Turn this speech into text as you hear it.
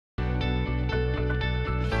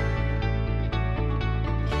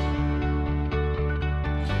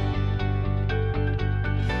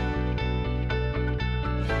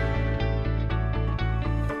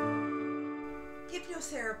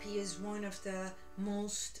hypnotherapy is one of the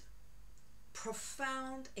most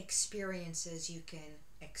profound experiences you can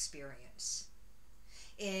experience.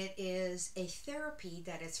 It is a therapy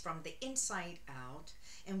that is from the inside out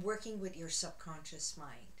and working with your subconscious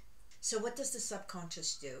mind. So what does the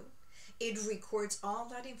subconscious do? It records all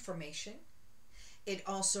that information. It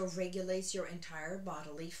also regulates your entire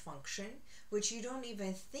bodily function, which you don't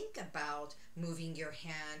even think about moving your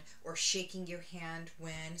hand or shaking your hand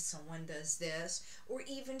when someone does this, or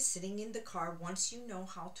even sitting in the car. Once you know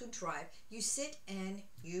how to drive, you sit and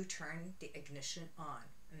you turn the ignition on.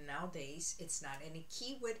 Nowadays, it's not any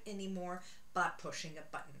keyword anymore, but pushing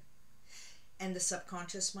a button. And the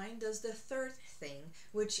subconscious mind does the third thing,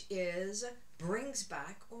 which is brings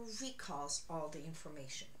back or recalls all the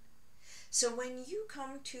information. So when you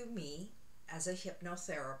come to me as a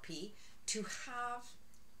hypnotherapy to have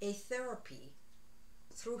a therapy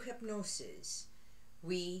through hypnosis,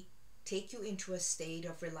 we take you into a state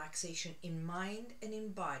of relaxation in mind and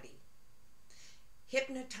in body.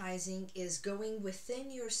 Hypnotizing is going within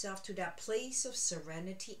yourself to that place of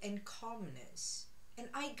serenity and calmness. And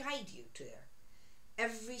I guide you to there.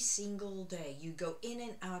 Every single day you go in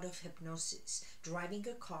and out of hypnosis, driving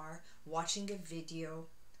a car, watching a video,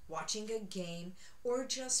 watching a game, or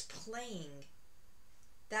just playing.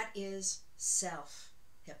 That is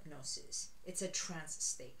self-hypnosis. It's a trance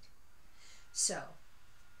state. So,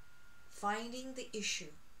 finding the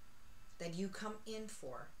issue that you come in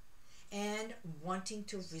for and wanting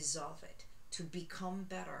to resolve it, to become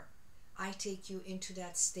better, I take you into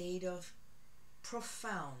that state of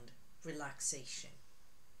profound relaxation.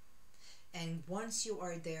 And once you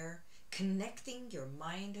are there, connecting your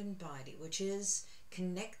mind and body, which is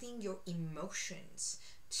connecting your emotions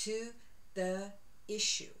to the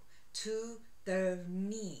issue, to the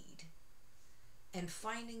need, and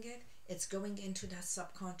finding it, it's going into that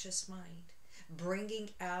subconscious mind, bringing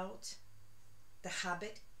out the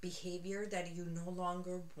habit, behavior that you no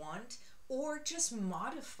longer want, or just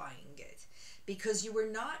modifying it. Because you were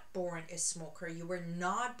not born a smoker, you were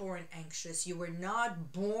not born anxious, you were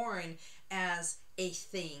not born as a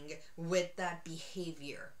thing with that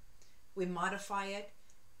behavior. We modify it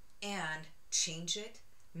and change it,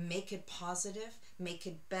 make it positive, make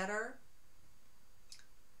it better.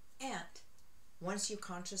 And once you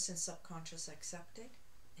conscious and subconscious accept it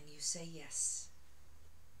and you say yes,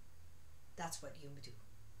 that's what you do.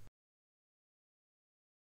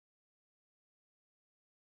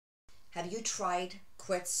 Have you tried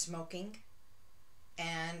quit smoking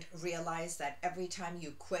and realized that every time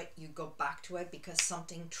you quit, you go back to it because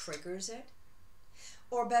something triggers it?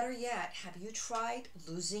 Or better yet, have you tried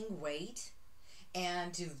losing weight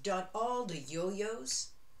and you've done all the yo-yos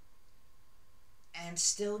and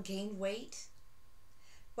still gain weight?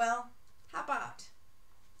 Well, how about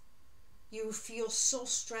you feel so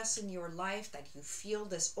stressed in your life that you feel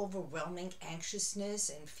this overwhelming anxiousness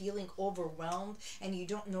and feeling overwhelmed and you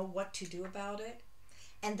don't know what to do about it?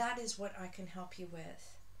 And that is what I can help you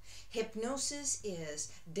with. Hypnosis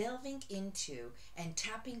is delving into and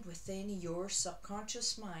tapping within your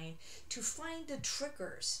subconscious mind to find the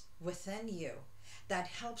triggers within you that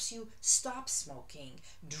helps you stop smoking,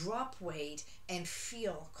 drop weight, and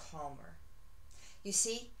feel calmer. You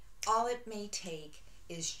see, all it may take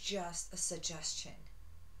is just a suggestion,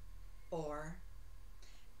 or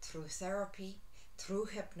through therapy, through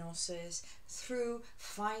hypnosis, through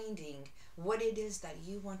finding what it is that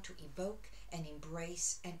you want to evoke and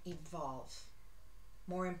embrace and evolve.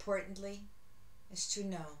 More importantly, is to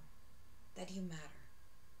know that you matter.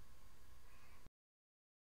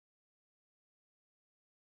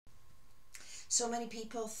 So many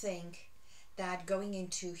people think that going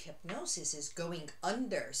into hypnosis is going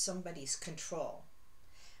under somebody's control.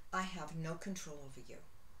 I have no control over you.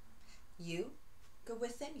 You go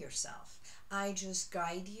within yourself. I just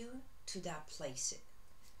guide you to that place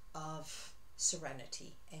of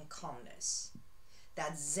serenity and calmness,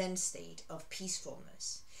 that Zen state of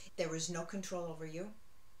peacefulness. There is no control over you.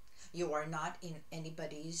 You are not in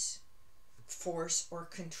anybody's force or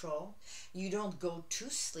control. You don't go to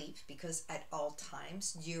sleep because at all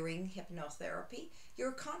times during hypnotherapy,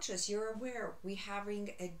 you're conscious, you're aware. We're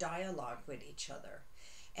having a dialogue with each other.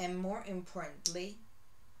 And more importantly,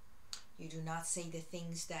 you do not say the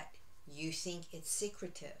things that you think it's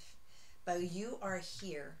secretive, but you are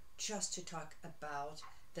here just to talk about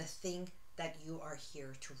the thing that you are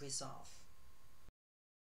here to resolve.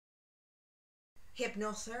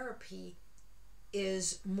 Hypnotherapy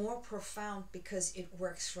is more profound because it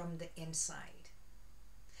works from the inside.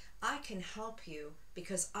 I can help you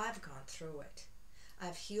because I've gone through it.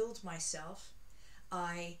 I've healed myself.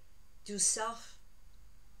 I do self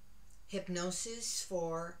hypnosis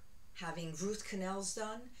for having root canals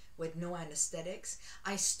done with no anesthetics.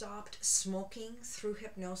 I stopped smoking through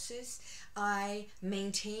hypnosis. I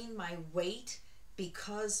maintained my weight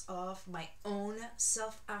because of my own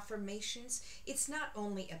self-affirmations. It's not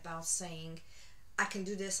only about saying, I can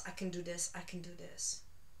do this, I can do this, I can do this.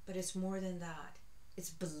 But it's more than that. It's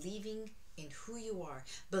believing in who you are,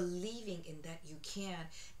 believing in that you can,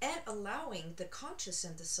 and allowing the conscious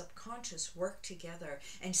and the subconscious work together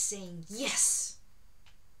and saying, yes,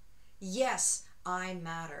 yes, I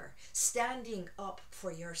matter. Standing up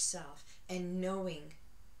for yourself and knowing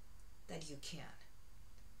that you can.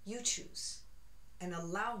 You choose, and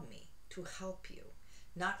allow me to help you,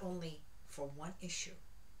 not only for one issue,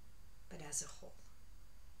 but as a whole.